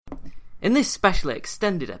In this specially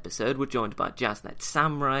extended episode, we're joined by Jasnet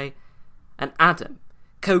Samray and Adam,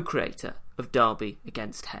 co-creator of Derby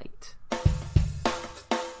Against Hate.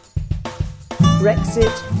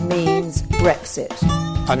 Brexit means Brexit.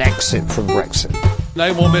 An exit from Brexit.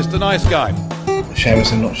 No more Mr. Nice Guy.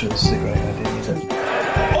 Seamus, I'm not sure this is a great idea, is it?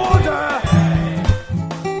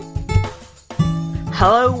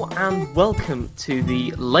 Hello and welcome to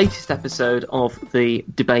the latest episode of the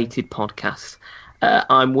Debated podcast.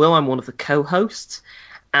 I'm Will, I'm one of the co-hosts,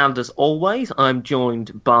 and as always, I'm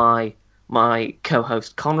joined by my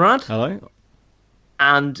co-host Conrad. Hello.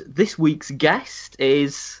 And this week's guest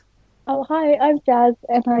is... Oh, hi, I'm Jazz,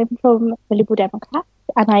 and I'm from the Liberal Democrats,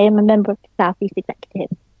 and I am a member of the South East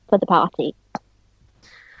Executive for the party.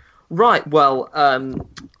 Right, well,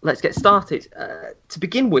 let's get started. To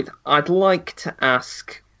begin with, I'd like to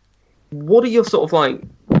ask, what are your sort of like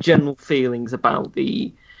general feelings about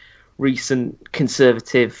the recent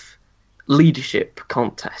Conservative leadership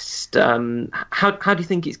contest? How do you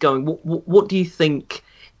think it's going? What do you think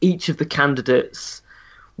each of the candidates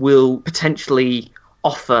will potentially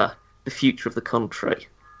offer the future of the country?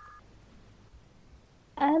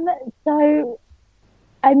 So,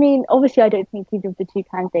 I mean, obviously, I don't think either of the two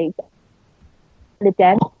candidates Lib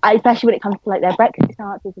Dem, especially when it comes to like their Brexit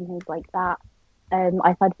stances and things like that.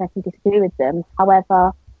 I fundamentally disagree with them.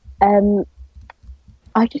 However,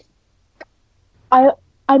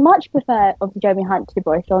 I much prefer obviously Jeremy Hunt to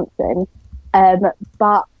Boris Johnson,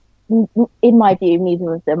 but in my view,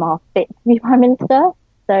 neither of them are fit to be Prime Minister.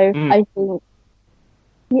 So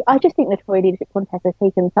I just think the Tory leadership contest has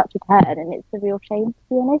taken such a turn, and it's a real shame, to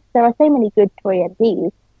be honest. There are so many good Tory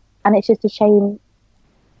MPs, and it's just a shame,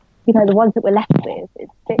 you know, the ones that we're left with.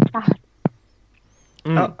 It's a bit sad.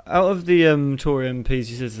 Out of the Tory MPs,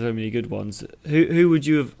 you said so many good ones. Who would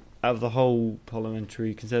you have, out of the whole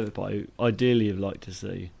parliamentary Conservative Party, ideally have liked to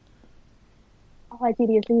see? Oh,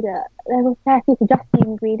 ideally as leader, there was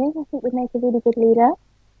Justine Greening. I think would make a really good leader.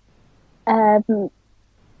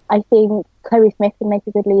 I think Chloe Smith would make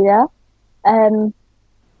a good leader. You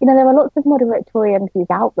know, there are lots of moderate Tory MPs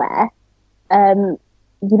out there.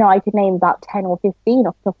 You know, I could name about 10 or 15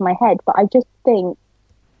 off the top of my head, but I just think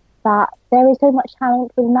that there is so much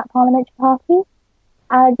talent within that parliamentary party.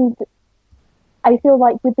 And I feel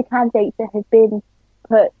like with the candidates that have been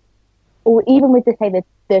put, or even with the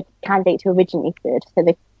candidates who originally stood, so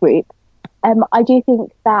the group, I do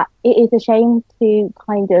think that it is a shame to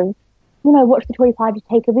kind of, you know, watch the Tory party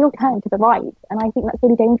take a real turn to the right, and I think that's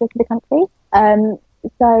really dangerous for the country.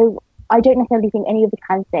 So I don't necessarily think any of the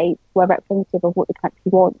candidates were representative of what the country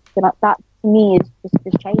wants, and that to me is just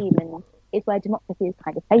a shame, and it's where democracy is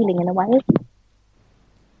kind of failing in a way.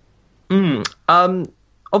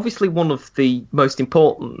 Obviously, one of the most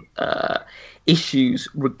important issues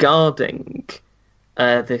regarding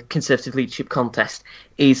the Conservative leadership contest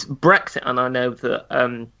is Brexit, and I know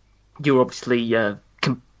that you're obviously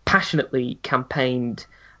passionately campaigned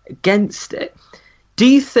against it. Do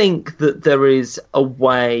you think that there is a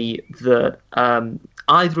way that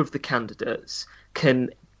either of the candidates can,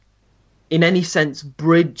 in any sense,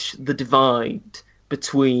 bridge the divide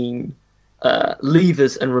between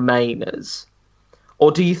Leavers and Remainers?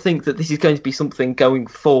 Or do you think that this is going to be something going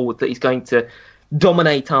forward that is going to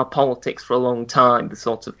dominate our politics for a long time, the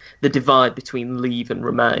sort of the divide between Leave and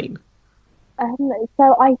Remain?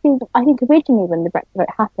 So I think originally when the Brexit vote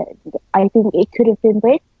happened, I think it could have been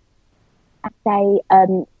bridged. Say,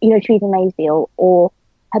 you know, Theresa May's deal or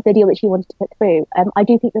the deal that she wanted to put through. I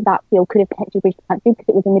do think that deal could have potentially bridged the country because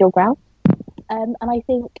it was a middle ground. And I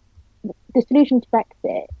think the solution to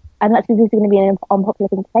Brexit, and that's this is going to be an unpopular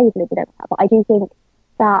thing to say, but I do think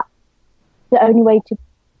that the only way to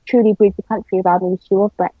truly bridge the country around the issue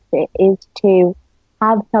of Brexit is to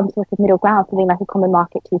have some sort of middle ground, something like a common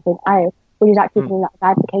market 2.0, which is actually something that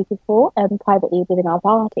I've advocated for privately within our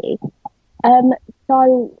party.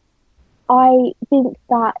 So I think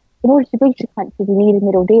that in order to bridge the country, we need a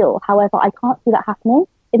middle deal. However, I can't see that happening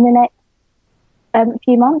in the next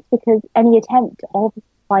few months because any attempt of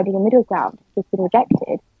finding a middle ground has been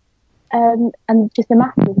rejected. And just the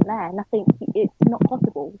math isn't there. It's not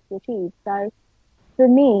possible to achieve. So for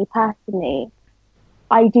me personally,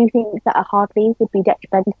 I do think that a hard leave would be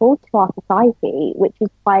detrimental to our society, which is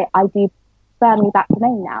why I do firmly back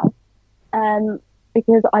Remain now.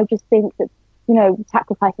 Because I just think that, you know,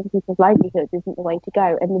 sacrificing people's livelihoods isn't the way to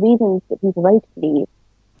go. And the reasons that people voted Leave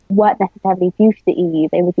weren't necessarily due to the EU,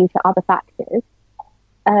 they were due to other factors.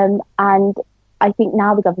 And I think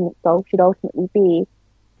now the government's goal should ultimately be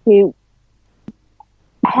to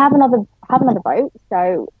have another vote.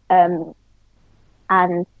 So,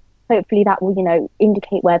 and hopefully that will,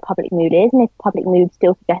 indicate where public mood is. And if public mood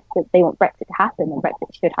still suggests that they want Brexit to happen, then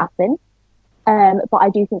Brexit should happen. But I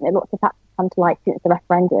do think that lots of factors come to light since the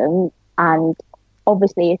referendum. And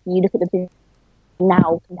obviously, if you look at the position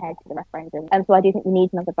now compared to the referendum, so I do think we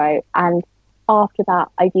need another vote. And after that,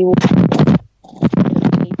 I do also think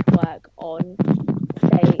we need to work on,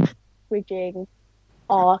 say, bridging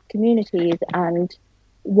our communities and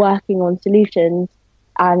working on solutions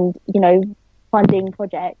and, funding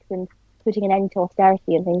projects and putting an end to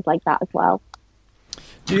austerity and things like that as well.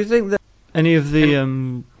 Do you think that any of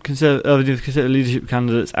the Conservative leadership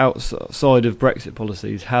candidates outside of Brexit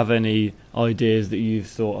policies have any ideas that you've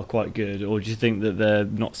thought are quite good, or do you think that they're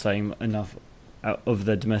not saying enough out of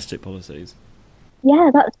their domestic policies? Yeah,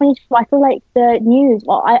 that's funny. I feel like the news.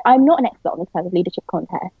 Well, I'm not an expert on the Conservative leadership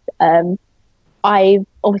contest. I've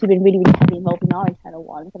obviously been really, really heavily involved in our internal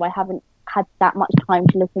one, so I haven't had that much time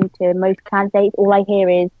to look into most candidates. All I hear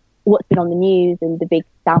is what's been on the news and the big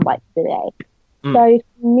soundbites of the day. So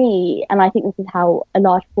for me, and I think this is how a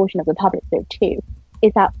large portion of the public feel too,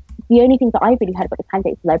 is that the only things that I've really heard about the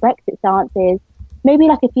candidates are their Brexit stances, maybe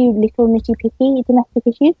like a few little nitty-picky domestic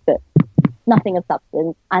issues, but nothing of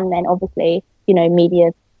substance. And then obviously,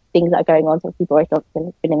 media things that are going on. So obviously Boris Johnson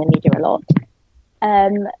has been in the media a lot.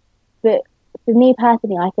 But for me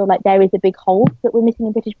personally, I feel like there is a big hole that we're missing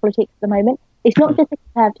in British politics at the moment. It's not just the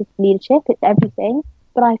Conservative leadership, it's everything.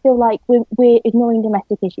 But I feel like we're ignoring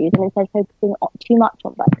domestic issues and instead focusing too much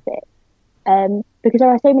on Brexit. Because there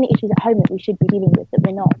are so many issues at home that we should be dealing with that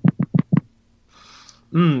we're not.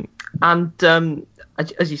 And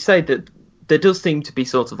as you say, that there does seem to be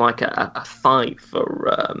sort of like a fight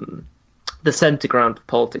for the centre ground of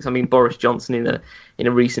politics. I mean, Boris Johnson in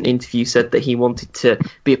a recent interview said that he wanted to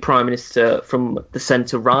be a prime minister from the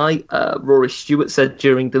centre right. Rory Stewart said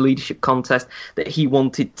during the leadership contest that he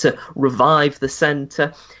wanted to revive the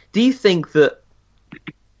centre. Do you think that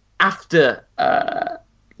after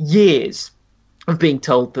years of being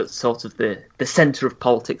told that sort of the centre of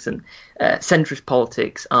politics and centrist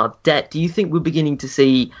politics are dead, do you think we're beginning to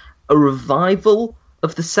see a revival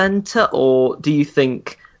of the centre, or do you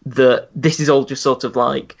think that this is all just sort of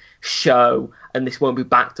like show and this won't be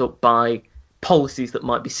backed up by policies that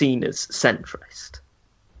might be seen as centrist?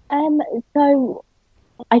 So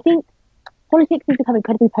I think politics has become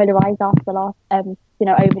incredibly polarised after the last, over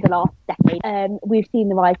the last decade. We've seen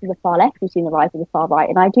the rise of the far left, we've seen the rise of the far right,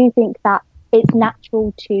 and I do think that it's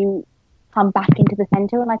natural to come back into the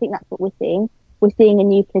centre, and I think that's what we're seeing. We're seeing a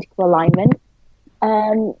new political alignment.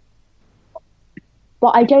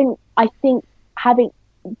 But I think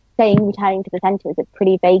saying returning to the centre is a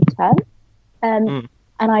pretty vague term. And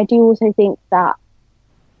I do also think that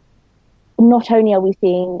not only are we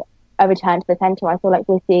seeing a return to the centre, I feel like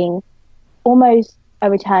we're seeing almost a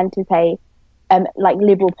return to, say, like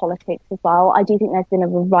liberal politics as well. I do think there's been a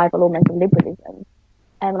revival almost of liberalism.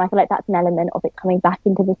 And I feel like that's an element of it coming back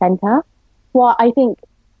into the centre. Well, I do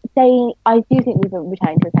think we've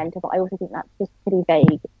returned to the centre, but I also think that's just pretty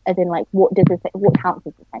vague, as in like what counts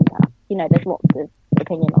as the centre? There's lots of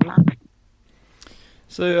opinion on that.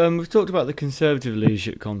 So we've talked about the Conservative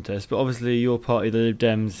leadership contest, but obviously your party, the Lib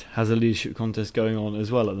Dems, has a leadership contest going on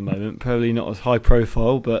as well at the moment. Probably not as high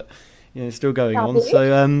profile, but it's still going on.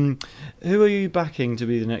 So who are you backing to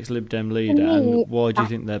be the next Lib Dem leader, and why do you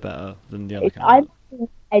think they're better than the other candidates? I'm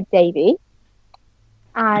Ed Davey,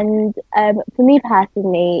 and for me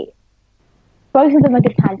personally, both of them are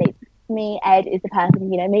good candidates. For me, Ed is the person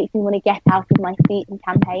makes me want to get out of my seat and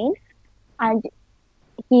campaign, and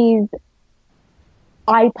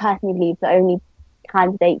I personally believe, the only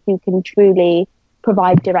candidate who can truly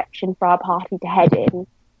provide direction for our party to head in,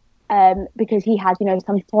 because he has,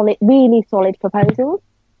 some really solid proposals.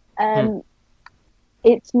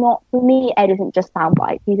 It's not, for me, Ed isn't just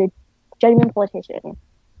soundbite. He's a genuine politician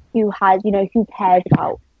who has, who cares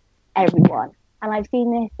about everyone. And I've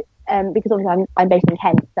seen this because obviously I'm based in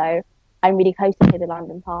Kent, so I'm really close to the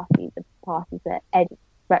London party, the parties that Ed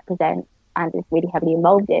represents and is really heavily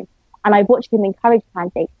involved in. And I've watched him encourage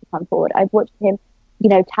candidates to come forward. I've watched him,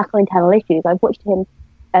 tackle internal issues. I've watched him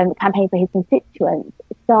campaign for his constituents.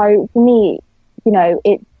 So for me,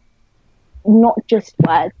 it's not just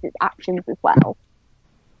words, it's actions as well.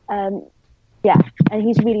 And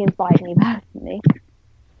he's really inspired me personally.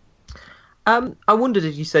 I wondered,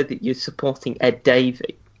 as you said that you're supporting Ed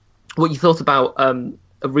Davey, what you thought about a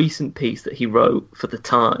recent piece that he wrote for The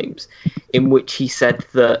Times, in which he said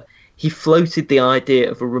that he floated the idea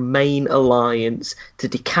of a Remain alliance to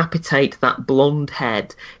decapitate that blonde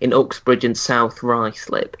head in Uxbridge and South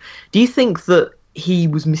Ruislip. Do you think that he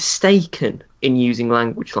was mistaken in using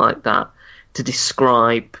language like that to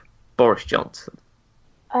describe Boris Johnson?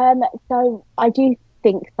 So I do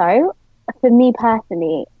think so. For me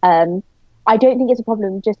personally, I don't think it's a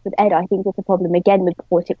problem just with Ed. I think it's a problem again with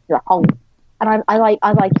politics as a whole. And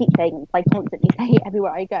I keep saying, I constantly say it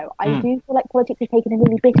everywhere I go. I do feel like politics has taken a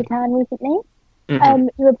really bitter turn recently, to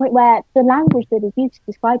the point where the language that is used to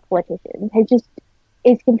describe politicians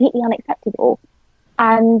is completely unacceptable.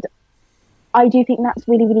 And I do think that's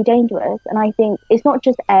really, really dangerous. And I think it's not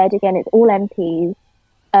just Ed. Again, it's all MPs.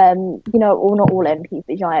 Or not all MPs,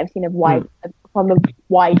 but I've seen from a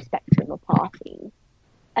wide spectrum of parties.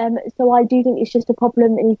 So I do think it's just a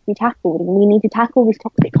problem that needs to be tackled, and we need to tackle this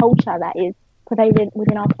toxic culture that is prevalent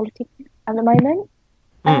within our politics at the moment,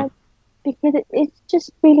 because it's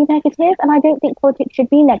just really negative, and I don't think politics should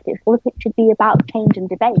be negative. Politics should be about change and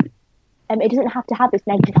debate. It doesn't have to have this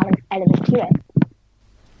negative element to it.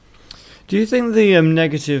 Do you think the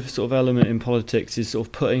negative sort of element in politics is sort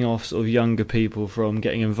of putting off sort of younger people from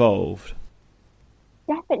getting involved?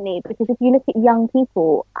 Definitely, because if you look at young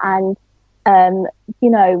people and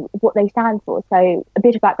what they stand for. So a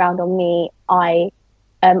bit of background on me: I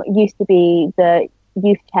used to be the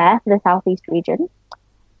youth chair for the South East region.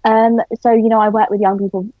 So I work with young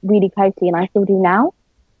people really closely, and I still do now.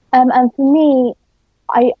 And for me,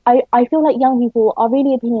 I feel like young people are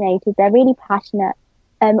really opinionated. They're really passionate.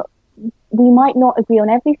 We might not agree on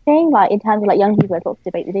everything, like in terms of like young people, there's lots of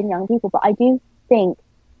debate within young people, but I do think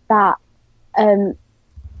that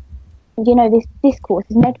this discourse,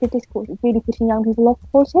 this negative discourse, is really putting young people off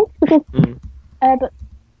politics, because but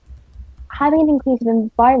having an inclusive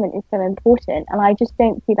environment is so important, and I just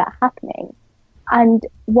don't see that happening. And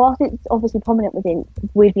whilst it's obviously prominent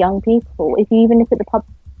with young people, if you even look at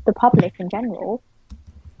the public in general,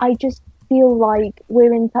 I just feel like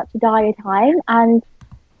we're in such a dire time, and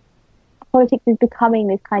politics is becoming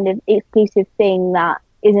this kind of exclusive thing that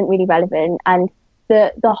isn't really relevant, and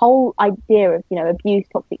the whole idea of abuse,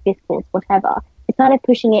 toxic discourse, whatever, it's kind of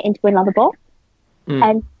pushing it into another box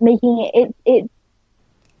and making it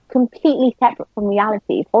completely separate from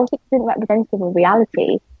reality. Politics isn't representative of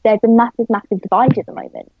reality. There's a massive divide at the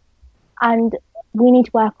moment, and we need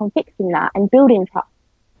to work on fixing that and building trust.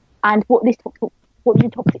 And what the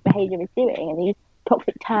toxic behaviour is doing, and these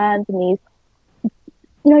toxic terms and these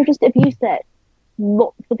just abuse that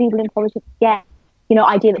lots of people in politics get,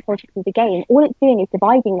 idea that politics is a game. All it's doing is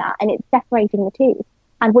dividing that, and it's separating the two.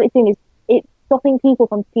 And what it's doing is it's stopping people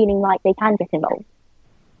from feeling like they can get involved.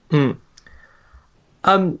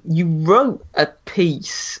 You wrote a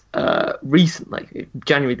piece recently,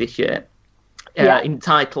 January this year,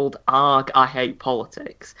 entitled "Arg, I Hate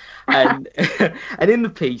Politics," and and in the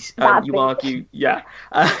piece you argue,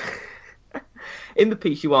 in the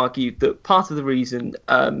piece you argued that part of the reason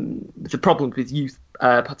the problem with youth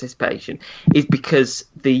participation is because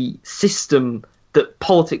the system that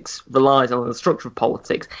politics relies on, the structure of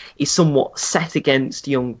politics, is somewhat set against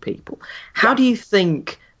young people. How do you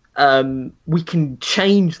think we can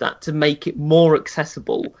change that to make it more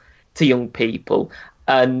accessible to young people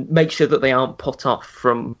and make sure that they aren't put off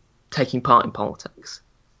from taking part in politics?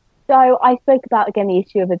 So I spoke about, again, the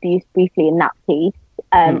issue of abuse briefly in that piece,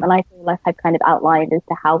 and I feel like I've kind of outlined as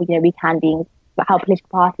to how we can be, how political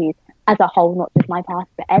parties as a whole, not just my party,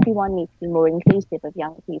 but everyone needs to be more inclusive of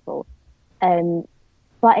young people.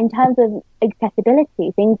 But in terms of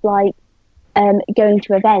accessibility, things like going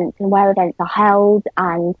to events and where events are held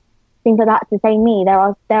and things like that. To say me, there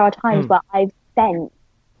are times where I've spent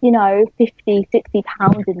 50, 60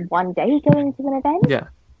 pounds in one day going to an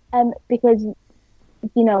event. Because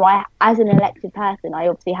I, as an elected person, I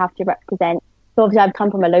obviously have to represent. So obviously I've come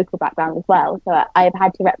from a local background as well, so I've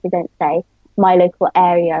had to represent, say, my local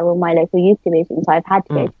area or my local youth division. So I've had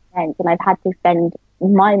to go to events, and I've had to spend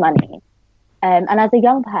my money. And as a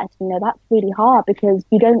young person, that's really hard, because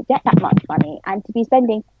you don't get that much money, and to be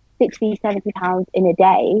spending 60, 70 pounds in a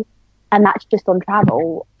day, and that's just on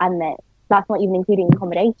travel, and that's not even including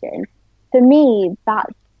accommodation. For me,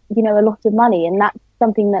 that's a lot of money, and that's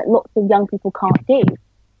something that lots of young people can't do.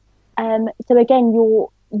 So again,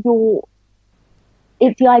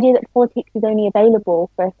 it's the idea that politics is only available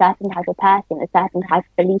for a certain type of person, a certain type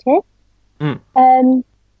of elitist. And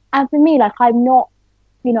for me, I'm not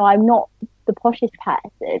the poshest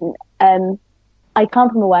person. I come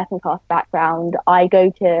from a working class background. I go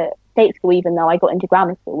to state school, even though I got into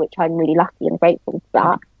grammar school, which I'm really lucky and grateful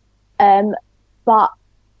for that. But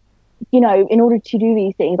in order to do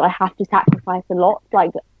these things, I have to sacrifice a lot.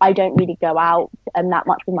 Like, I don't really go out that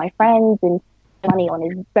much with my friends, and money on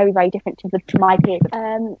is very, very different to my peers.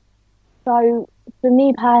 So for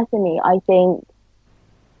me personally, I think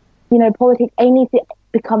politics needs to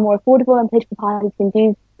become more affordable, and political parties can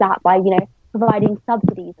do that by providing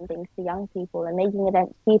subsidies and things to young people and making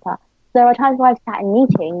events cheaper. There are times where I've sat in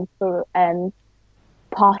meetings for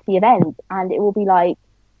party events, and it will be like,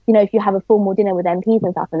 you know, if you have a formal dinner with MPs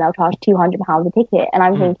and stuff, and they'll charge £200 a ticket, and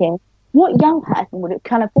I'm thinking, what young person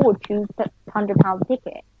can afford £200 a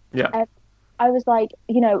ticket? Yeah. I was like,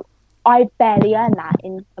 you know, I barely earn that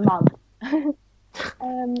in a month.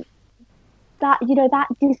 That, you know, that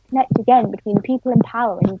disconnect again between people in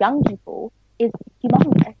power and young people is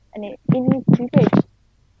humongous, and it needs to be bridged.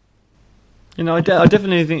 You know, I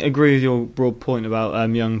definitely agree with your broad point about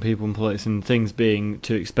young people in politics and things being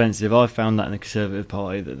too expensive. I've found that in the Conservative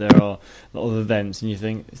Party, that there are a lot of events, and you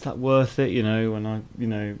think, is that worth it? You know, when I, you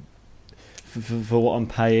know, for what I'm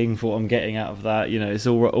paying, for what I'm getting out of that, you know, it's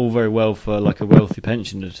all very well for like a wealthy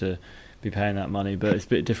pensioner to be paying that money, but it's a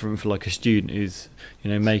bit different for like a student who's,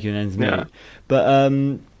 you know, making ends meet. Yeah.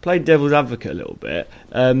 But play devil's advocate a little bit.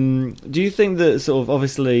 Do you think that sort of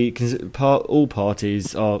obviously all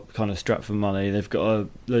parties are kind of strapped for money? They've got a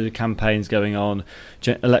load of campaigns going on,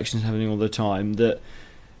 elections happening all the time, that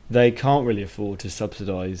they can't really afford to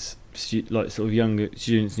subsidise like sort of younger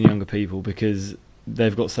students and younger people because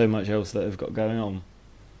they've got so much else that they've got going on.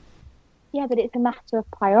 Yeah, but it's a matter of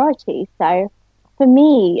priority. So for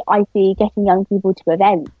me, I see getting young people to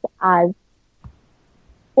events as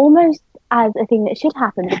almost as a thing that should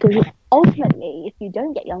happen, because ultimately, if you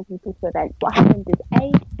don't get young people to events, what happens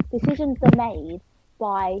is decisions are made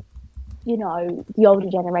by, you know, the older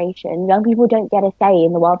generation. Young people don't get a say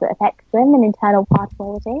in the world that affects them in internal party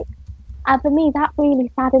politics. And for me, that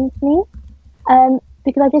really saddens me,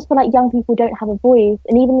 because I just feel like young people don't have a voice,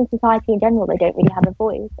 and even in society in general, they don't really have a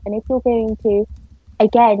voice. And if you're going to,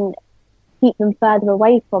 again, keep them further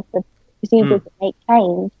away from the procedures that make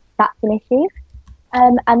change, that's an issue.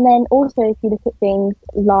 And then also, if you look at things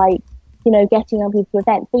like, you know, getting young people to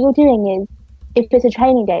events, what you're doing is, if it's a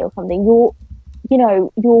training day or something,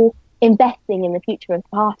 you're investing in the future of the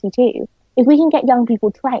party too. If we can get young people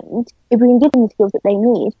trained, if we can give them the skills that they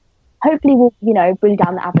need, hopefully we'll, you know, bring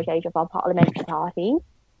down the average age of our parliamentary parties.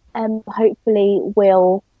 Hopefully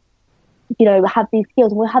we'll, you know, have these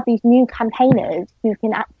skills, and we'll have these new campaigners who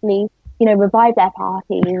can actually, you know, revive their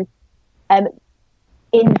parties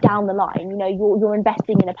in down the line. You know, you're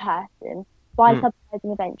investing in a person. By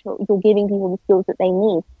subsidising events, you're giving people the skills that they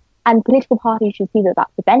need. And political parties should see that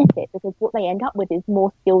that's a benefit, because what they end up with is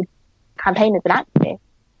more skilled campaigners and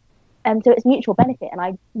activists. So it's mutual benefit, and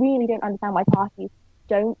I really don't understand why parties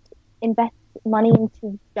don't invest money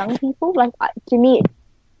into young people. Like, to me,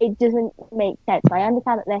 it doesn't make sense. I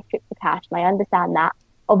understand that they're stripped for cash, and I understand that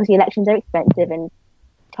obviously elections are expensive, and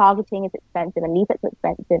targeting is expensive, and leaflets are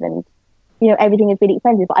expensive, and, you know, everything is really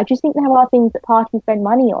expensive. But I just think there are things that parties spend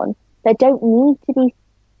money on that don't need to be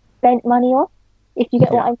spent money on, if you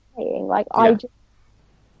get what I'm saying. Like,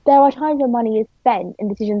 there are times when money is spent and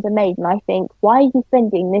decisions are made, and I think, why are you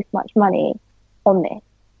spending this much money on this?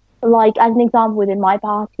 Like, as an example, within my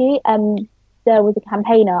party, there was a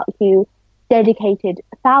campaigner who dedicated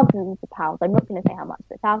thousands of pounds, I'm not going to say how much,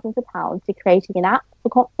 but thousands of pounds, to creating an app for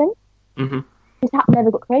Copton. This app never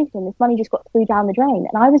got created, and this money just got through down the drain.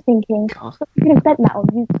 And I was thinking, you could have spent that on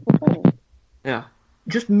useful things. Yeah.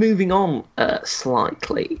 Just moving on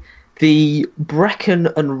slightly, the Brecon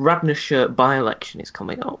and Radnorshire by-election is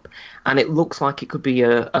coming up, and it looks like it could be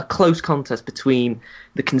a close contest between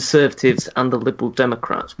the Conservatives and the Liberal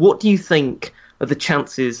Democrats. What do you think are the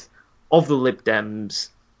chances of the Lib Dems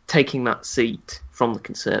taking that seat from the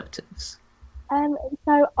Conservatives?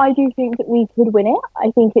 So I do think that we could win it. I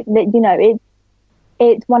think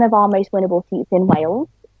it's one of our most winnable seats in Wales.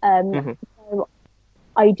 So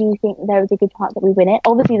I do think there is a good chance that we win it.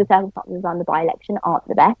 Obviously, the circumstances around the by-election aren't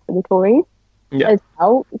the best for the Tories as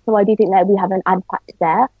well. So I do think that we have an added factor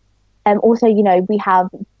there. Also, you know, we have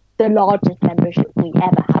the largest membership we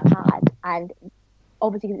ever have had. And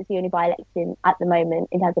obviously, because it's the only by-election at the moment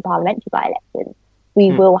in terms of parliamentary by-elections,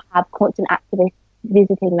 we will have constant activists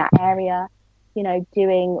visiting that area, you know,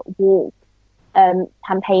 doing walks,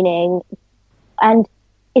 campaigning. And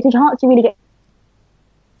it's a chance to really get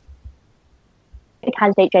the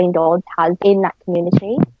candidate Jane Dodds has in that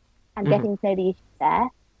community and getting to know the issues there.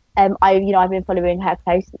 I've been following her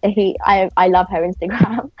closely. I love her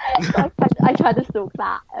Instagram. So I try to stalk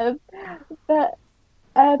that. But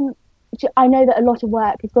I know that a lot of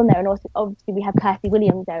work has gone there, and also obviously we have Kirsty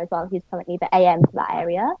Williams there as well, who's currently the AM for that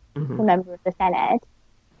area, a member of the Senate.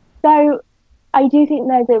 So I do think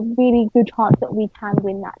there's a really good chance that we can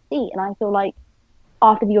win that seat, and I feel like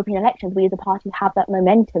after the European elections, we as a party have that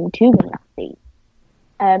momentum to win that seat.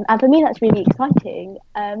 And for me, that's really exciting.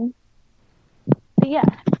 But yeah,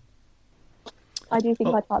 I do think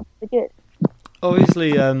our chances are good.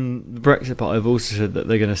 Obviously, the Brexit Party have also said that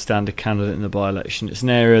they're going to stand a candidate in the by-election. It's an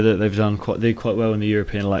area that they've did quite well in the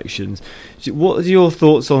European elections. What are your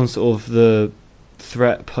thoughts on sort of the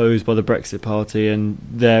threat posed by the Brexit Party and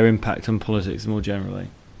their impact on politics more generally?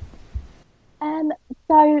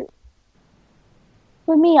 So,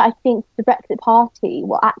 for me, I think the Brexit Party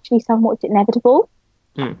were actually somewhat inevitable.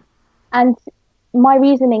 And my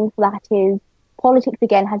reasoning for that is politics,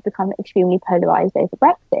 again, has become extremely polarised over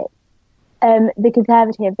Brexit. The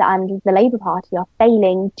Conservatives and the Labour Party are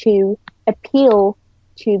failing to appeal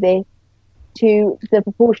to the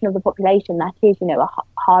proportion of the population that is, a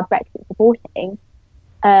hard Brexit supporting.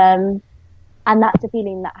 And that's a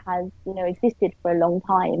feeling that has, existed for a long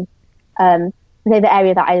time. So the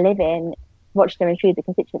area that I live in, Rochester and Shrewsbury, the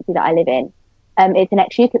constituency that I live in, it's an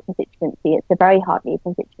ex-UKIP constituency. It's a very hard-lead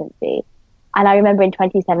constituency. And I remember in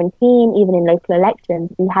 2017, even in local elections,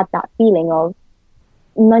 we had that feeling of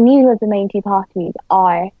neither of the main two parties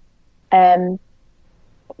are, standing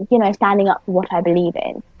up for what I believe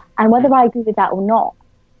in. And whether I agree with that or not,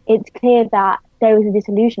 it's clear that there is a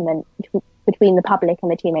disillusionment between the public and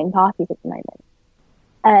the two main parties at the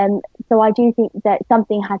moment. So I do think that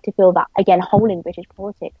something had to fill that, again, hole in British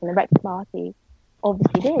politics, and the Brexit Party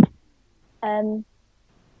obviously did. And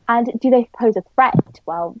do they pose a threat?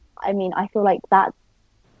 Well, I mean, I feel like that's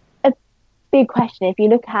a big question. If you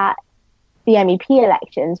look at the MEP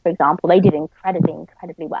elections, for example, they did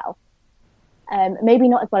incredibly well. Maybe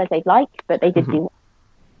not as well as they'd like, but they did do well.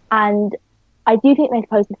 And I do think they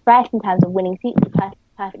pose a threat in terms of winning seats. It's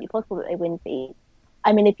perfectly possible that they win seats.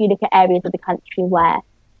 I mean, if you look at areas of the country where,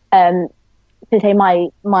 so say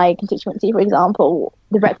my constituency, for example,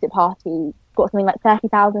 the Brexit Party got something like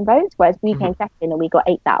 30,000 votes, whereas we came second and we got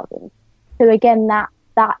 8,000. So again, that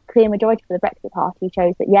clear majority for the Brexit Party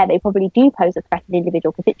shows that, yeah, they probably do pose a threat in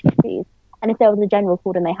individual constituencies. And if there was a general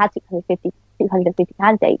call and they had 650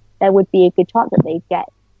 candidates, there would be a good chance that they'd get,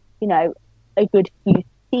 a good few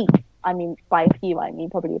seats. I mean, by a few, I mean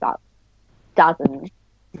probably about dozens.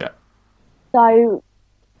 Yeah. So,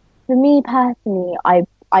 for me personally,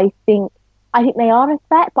 I think they are a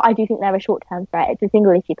threat, but I do think they're a short-term threat. It's a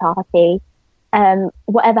single-issue party.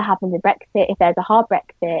 Whatever happens in Brexit, if there's a hard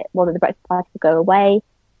Brexit, whether the Brexit Party will go away.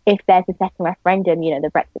 If there's a second referendum, the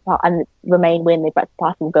Brexit Party and Remain win, the Brexit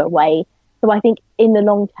Party will go away. So I think in the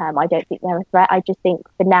long term, I don't think they're a threat. I just think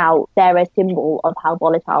for now, they're a symbol of how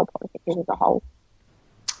volatile politics is as a whole.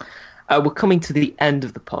 We're coming to the end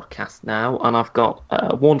of the podcast now, and I've got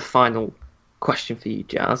one final question for you,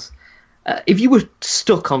 Jazz. If you were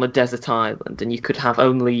stuck on a desert island and you could have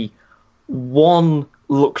only one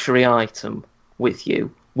luxury item with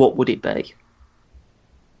you, what would it be?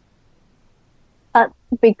 That's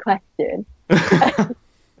a big question.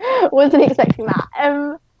 Wasn't expecting that.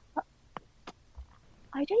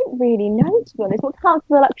 I don't really know, to be honest. What counts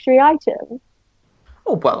as a luxury item?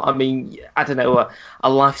 Oh, well, I mean, I don't know, a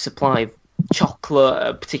life supply of chocolate,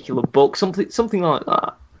 a particular book, something like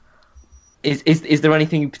that. Is there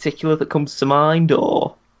anything in particular that comes to mind,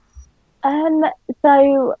 or?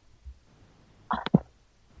 So, it's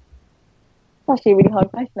actually a really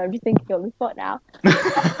hard question. I'm just thinking on the spot now.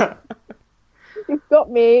 You've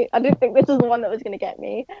got me. I didn't think this was the one that was going to get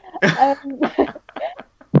me.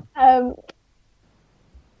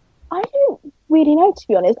 I don't really know, to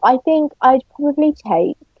be honest. I think I'd probably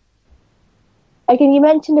take... Again, you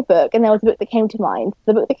mentioned a book, and there was a book that came to mind.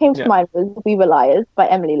 The book that came to mind was We Were Liars by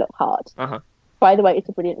Emily Lockhart. By the way, it's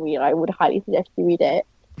a brilliant read. I would highly suggest you read it.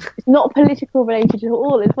 It's not political related at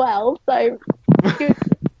all as well, so good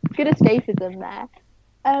escapism there.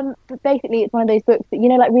 But basically, it's one of those books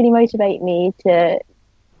that, really motivate me to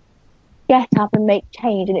get up and make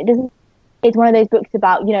change. And it doesn't... It's one of those books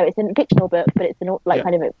about, it's a fictional book, but it's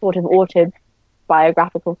kind of a sort of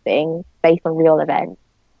autobiographical thing based on real events.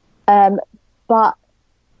 But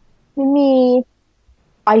for me,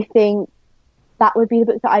 I think that would be the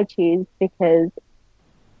book that I choose, because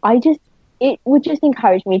it would just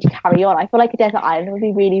encourage me to carry on. I feel like a desert island would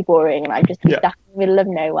be really boring, and I'd just be stuck in the middle of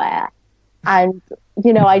nowhere. And,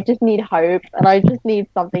 I just need hope, and I just need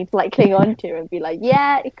something to cling on to and be like,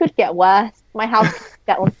 yeah, it could get worse. My house could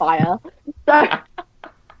get on fire.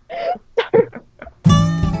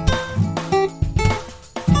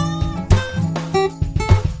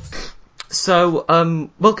 So,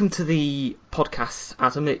 welcome to the podcast,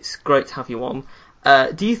 Adam. It's great to have you on.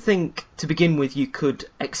 Do you think, to begin with, you could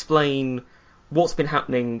explain what's been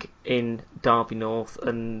happening in Derby North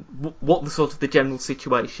and what the sort of the general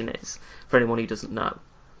situation is for anyone who doesn't know?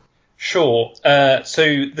 Sure.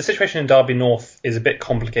 So the situation in Derby North is a bit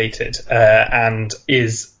complicated and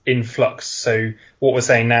is in flux. So what we're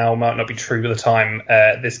saying now might not be true at the time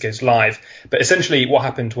this goes live. But essentially what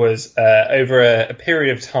happened was over a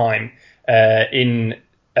period of time the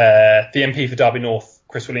MP for Derby North,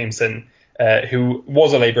 Chris Williamson, who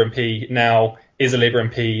was a Labour MP, now is a Labour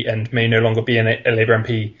MP and may no longer be a Labour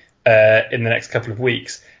MP in the next couple of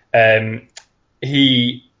weeks.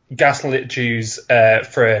 He gaslit Jews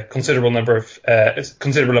for a considerable amount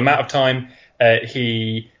of time.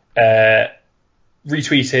 He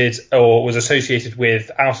retweeted or was associated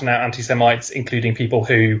with out-and-out anti-Semites, including people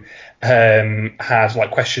who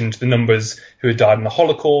had questioned the numbers who had died in the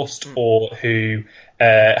Holocaust, or who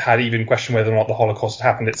had even questioned whether or not the Holocaust had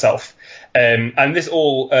happened itself. And this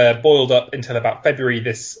all boiled up until about February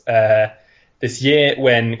this year,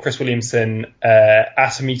 when Chris Williamson,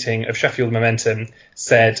 at a meeting of Sheffield Momentum,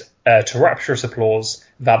 said to rapturous applause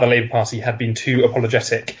that the Labour Party had been too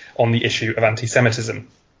apologetic on the issue of anti-Semitism.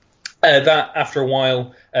 That, after a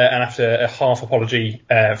while, and after a half apology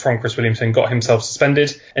from Chris Williamson, got himself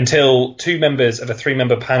suspended until two members of a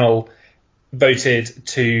three-member panel voted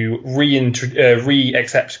to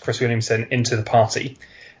re-accept Chris Williamson into the party.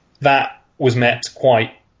 That was met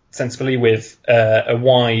quite sensibly with a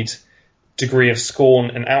wide degree of scorn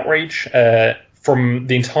and outrage from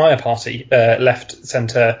the entire party, left,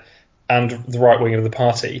 centre, and the right wing of the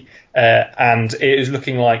party. And it is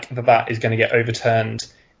looking like that is going to get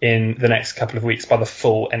overturned in the next couple of weeks by the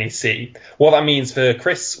full NEC. What that means for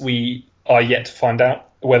Chris, we are yet to find out,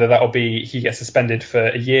 whether that will be he gets suspended for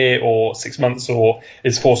a year or 6 months, or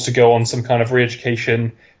is forced to go on some kind of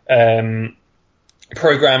re-education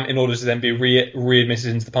programme in order to then be readmitted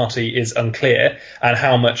into the party, is unclear. And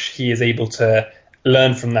how much he is able to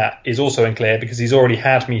learn from that is also unclear, because he's already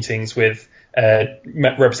had meetings with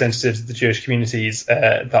representatives of the Jewish communities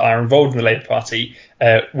that are involved in the Labour Party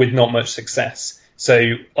with not much success.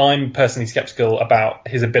 So I'm personally sceptical about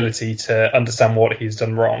his ability to understand what he's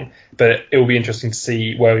done wrong, but it will be interesting to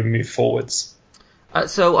see where we move forwards.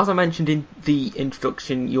 So, as I mentioned in the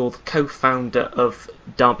introduction, you're the co-founder of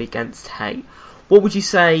Derby Against Hate. What would you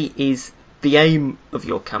say is the aim of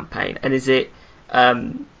your campaign, and is it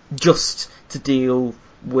just to deal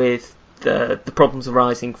with the problems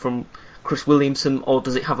arising from Chris Williamson, or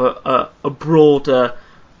does it have a broader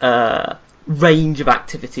range of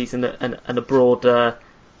activities and a broader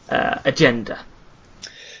agenda?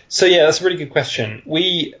 So yeah, that's a really good question.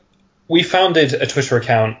 We founded a Twitter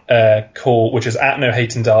account which is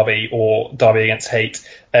 @NoHateInDerby, or Derby Against Hate,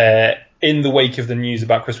 in the wake of the news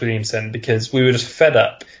about Chris Williamson, because we were just fed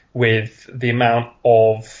up with the amount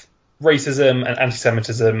of racism and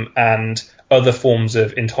anti-Semitism and other forms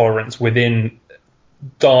of intolerance within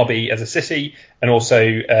Derby as a city, and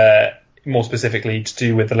also more specifically to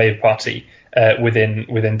do with the Labour Party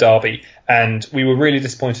within Derby. And we were really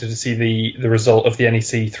disappointed to see the result of the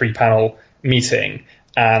NEC 3-panel meeting,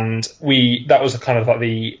 and that was kind of like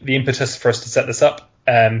the impetus for us to set this up.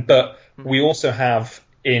 But we also have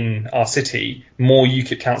in our city more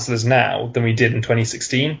UKIP councillors now than we did in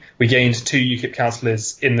 2016. We gained 2 UKIP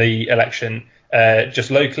councillors in the election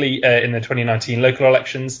just locally in the 2019 local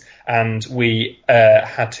elections, and we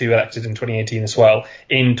had 2 elected in 2018 as well.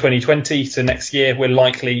 In 2020, so next year, we're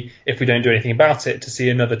likely, if we don't do anything about it, to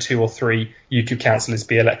see another 2 or 3 UKIP councillors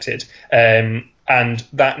be elected. And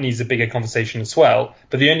that needs a bigger conversation as well.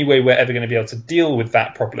 But the only way we're ever going to be able to deal with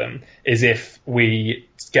that problem is if we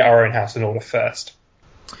get our own house in order first.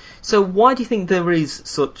 So why do you think there is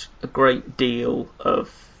such a great deal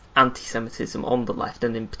of anti-Semitism on the left,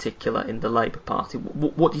 and in particular in the Labour Party?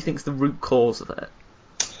 What do you think is the root cause of it?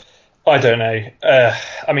 I don't know.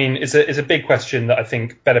 I mean, it's a big question that I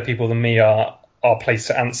think better people than me are placed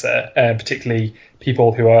to answer, particularly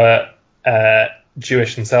people who are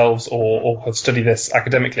Jewish themselves or have studied this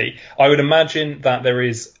academically. I would imagine that there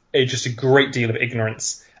is just a great deal of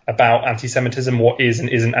ignorance about anti-Semitism, what is and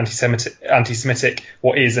isn't anti-Semitic,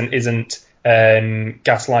 what is and isn't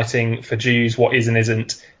gaslighting for Jews, what is and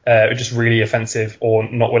isn't just really offensive or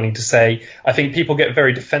not willing to say. I think people get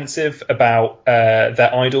very defensive about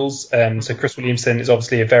their idols. So Chris Williamson is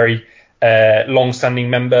obviously a very long-standing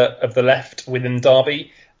member of the left within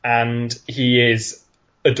Derby, and he is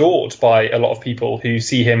adored by a lot of people who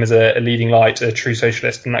see him as a leading light, a true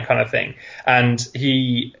socialist and that kind of thing. And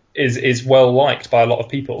he is well liked by a lot of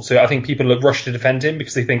people. So I think people have rushed to defend him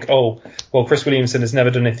because they think, oh, well, Chris Williamson has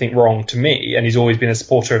never done anything wrong to me, and he's always been a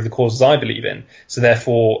supporter of the causes I believe in. So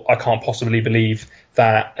therefore, I can't possibly believe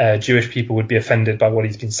that Jewish people would be offended by what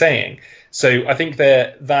he's been saying. So I think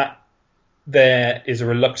that there is a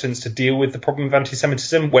reluctance to deal with the problem of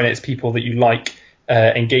anti-Semitism when it's people that you like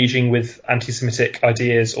engaging with anti-Semitic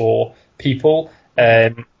ideas or people.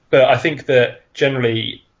 But I think that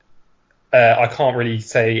generally, I can't really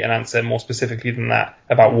say an answer more specifically than that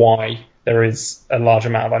about why there is a large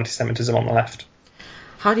amount of anti-Semitism on the left.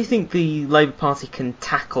 How do you think the Labour Party can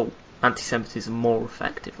tackle anti-Semitism more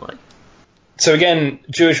effectively? So again,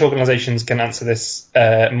 Jewish organisations can answer this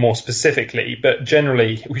more specifically, but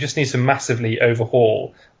generally we just need to massively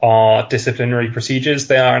overhaul our disciplinary procedures.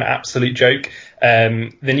 They are an absolute joke.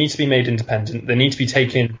 They need to be made independent. They need to be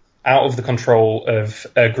taken out of the control of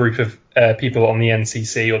a group of people on the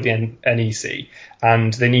NCC or the NEC,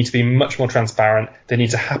 and they need to be much more transparent. They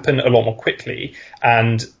need to happen a lot more quickly,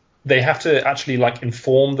 and they have to actually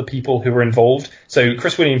inform the people who are involved. So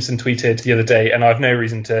Chris Williamson tweeted the other day, and I have no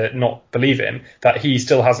reason to not believe him, that he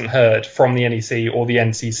still hasn't heard from the NEC or the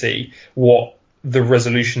NCC what the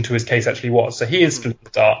resolution to his case actually was. So he is still in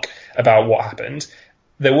the dark about what happened.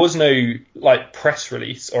 There was no press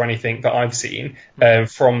release or anything that I've seen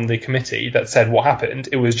from the committee that said what happened.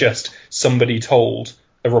 It was just somebody told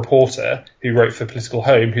a reporter who wrote for Political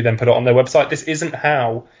Home, who then put it on their website. This isn't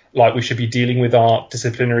how we should be dealing with our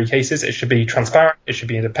disciplinary cases. It should be transparent, it should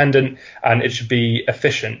be independent, and it should be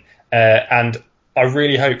efficient. And I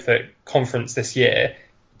really hope that conference this year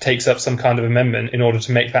takes up some kind of amendment in order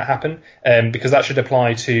to make that happen, because that should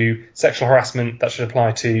apply to sexual harassment, that should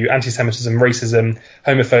apply to anti-Semitism, racism,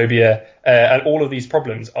 homophobia, and all of these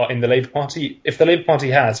problems are in the Labour Party. If the Labour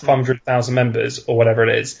Party has 500,000 members or whatever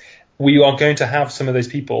it is, we are going to have some of those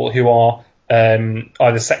people who are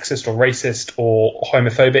either sexist or racist or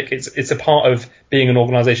homophobic. It's a part of being an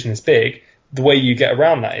organisation this big. The way you get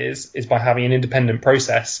around that is by having an independent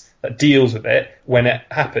process that deals with it when it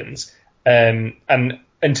happens. And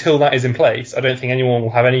until that is in place, I don't think anyone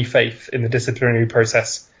will have any faith in the disciplinary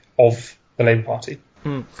process of the Labour Party.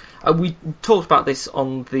 We talked about this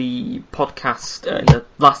on the podcast in the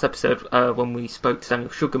last episode when we spoke to Daniel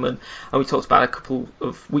Sugarman, and we talked about it a couple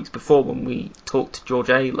of weeks before when we talked to George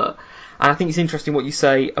Ayler. And I think it's interesting what you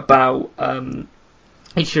say about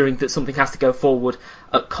ensuring that something has to go forward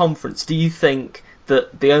at conference. Do you think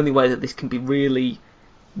that the only way that this can be really,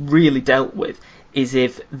 really dealt with is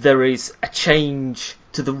if there is a change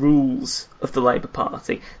to the rules of the Labour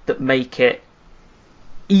Party that make it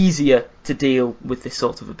easier to deal with this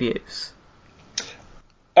sort of abuse?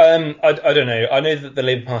 I don't know. I know that the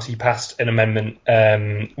Labour Party passed an amendment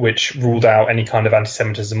which ruled out any kind of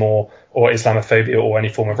anti-Semitism or Islamophobia or any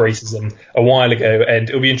form of racism a while ago, and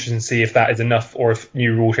it'll be interesting to see if that is enough or if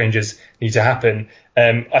new rule changes need to happen.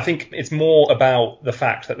 I think it's more about the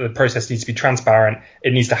fact that the process needs to be transparent,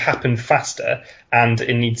 it needs to happen faster, and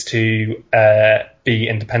it needs to be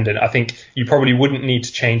independent. I think you probably wouldn't need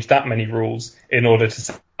to change that many rules in order to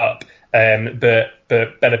set up, but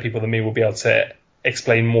better people than me will be able to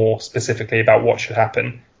explain more specifically about what should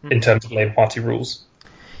happen in terms of Labour Party rules.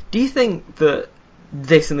 Do you think that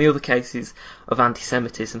this and the other cases of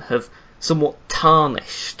anti-Semitism have somewhat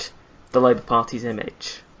tarnished the Labour Party's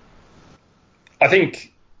image? I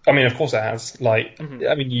mean, of course it has. I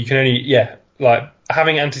mean, you can only,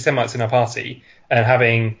 having anti-Semites in our party and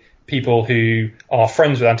having people who are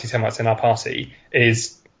friends with anti-Semites in our party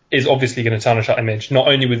is obviously going to tarnish our image, not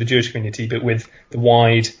only with the Jewish community, but with the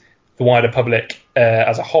wider public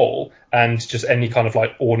as a whole, and just any kind of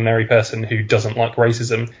ordinary person who doesn't like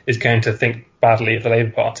racism is going to think badly of the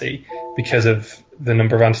Labour Party because of the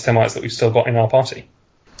number of anti-Semites that we've still got in our party.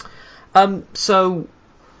 So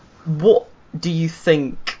what do you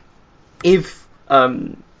think if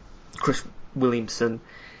Chris Williamson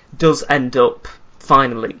does end up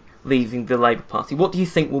finally leaving the Labour Party? What do you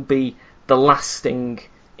think will be the lasting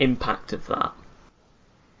impact of that?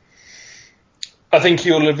 I think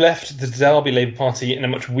you'll have left the Derby Labour Party in a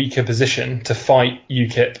much weaker position to fight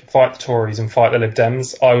UKIP, fight the Tories and fight the Lib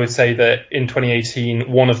Dems. I would say that in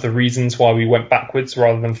 2018, one of the reasons why we went backwards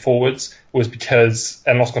rather than forwards was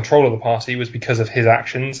and lost control of the party was because of his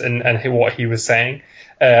actions and what he was saying.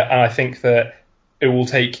 And I think that it will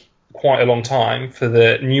take quite a long time for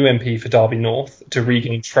the new MP for Derby North to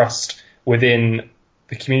regain trust within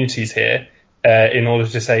the communities here in order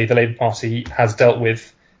to say the Labour Party has dealt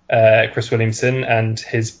with Chris Williamson and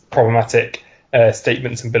his problematic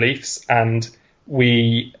statements and beliefs, and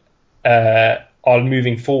we are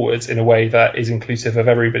moving forwards in a way that is inclusive of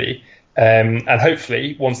everybody. And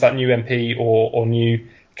hopefully, once that new MP or new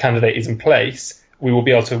candidate is in place, we will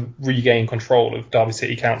be able to regain control of Derby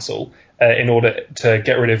City Council in order to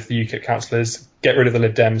get rid of the UKIP councillors, get rid of the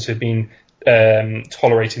Lib Dems who have been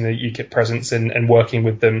tolerating the UKIP presence and working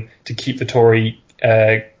with them to keep the Tory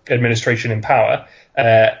administration in power.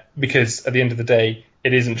 Because at the end of the day,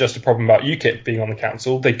 it isn't just a problem about UKIP being on the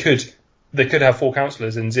council. They could they could have 4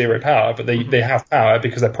 councillors and 0 power, but they have power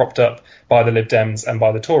because they're propped up by the Lib Dems and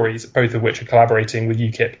by the Tories, both of which are collaborating with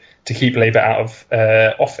UKIP to keep Labour out of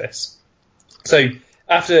office. So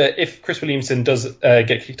if Chris Williamson does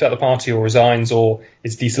get kicked out of the party or resigns or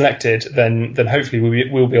is deselected, then hopefully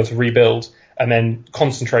we'll be able to rebuild and then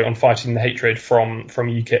concentrate on fighting the hatred from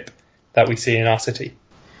UKIP that we see in our city.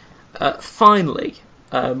 Finally,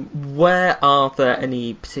 where are there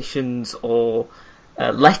any petitions or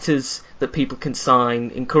letters that people can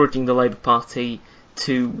sign encouraging the Labour Party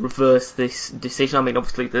to reverse this decision? I mean,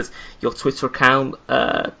 obviously there's your Twitter account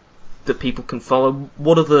that people can follow.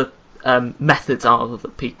 What other methods are there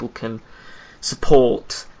that people can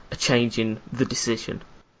support a change in the decision?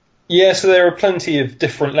 Yeah, so there are plenty of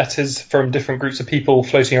different letters from different groups of people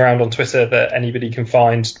floating around on Twitter that anybody can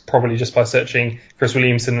find, probably just by searching Chris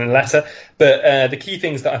Williamson in a letter. But the key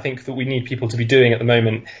things that I think that we need people to be doing at the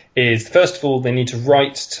moment is, first of all, they need to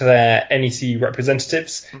write to their NEC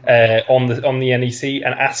representatives on the NEC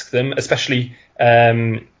and ask them, especially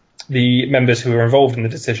the members who are involved in the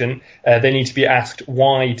decision, they need to be asked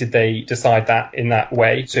why did they decide that in that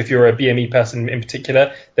way. So if you're a BME person in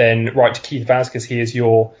particular, then write to Keith Vaz because he is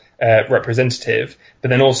your representative, but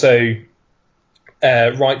then also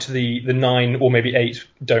write to the 9 or maybe 8,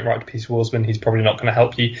 don't write to Peter Worsman, he's probably not going to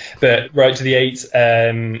help you, but write to the 8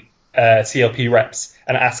 CLP reps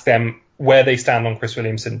and ask them where they stand on Chris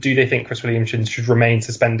Williamson. Do they think Chris Williamson should remain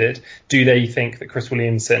suspended? Do they think that Chris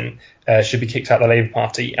Williamson should be kicked out of the Labour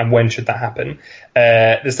Party, and when should that happen?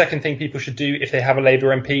 The second thing people should do if they have a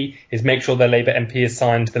Labour MP is make sure their Labour MP has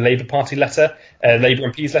signed the Labour Party letter, Labour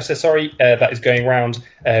MP's letter, that is going round,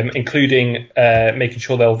 including making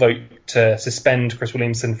sure they'll vote to suspend Chris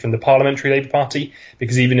Williamson from the Parliamentary Labour Party,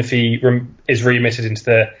 because even if he is readmitted into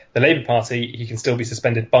the Labour Party, he can still be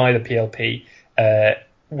suspended by the PLP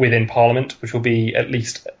within Parliament, which will be at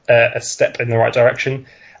least a step in the right direction.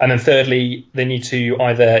 And then thirdly, they need to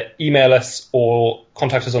either email us or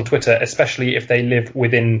contact us on Twitter, especially if they live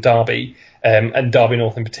within Derby, and Derby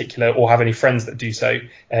North in particular, or have any friends that do so,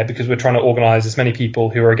 because we're trying to organise as many people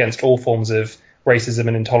who are against all forms of racism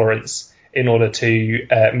and intolerance in order to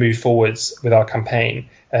move forwards with our campaign,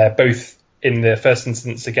 both in the first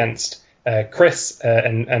instance against Chris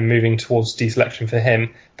and moving towards deselection for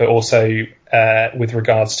him, but also with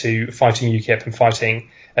regards to fighting UKIP and fighting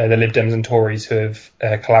the Lib Dems and Tories who have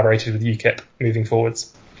collaborated with UKIP moving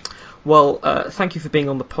forwards. Well, thank you for being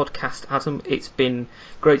on the podcast, Adam. It's been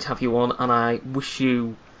great to have you on, and I wish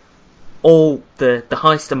you all the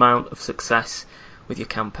highest amount of success with your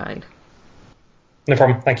campaign. No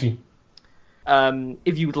problem, thank you.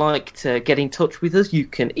 If you would like to get in touch with us, you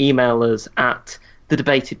can email us at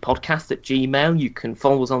thedebatedpodcast@gmail.com. You can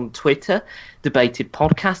follow us on Twitter, Debated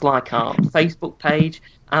Podcast, like our Facebook page,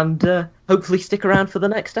 and hopefully stick around for the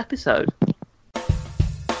next episode.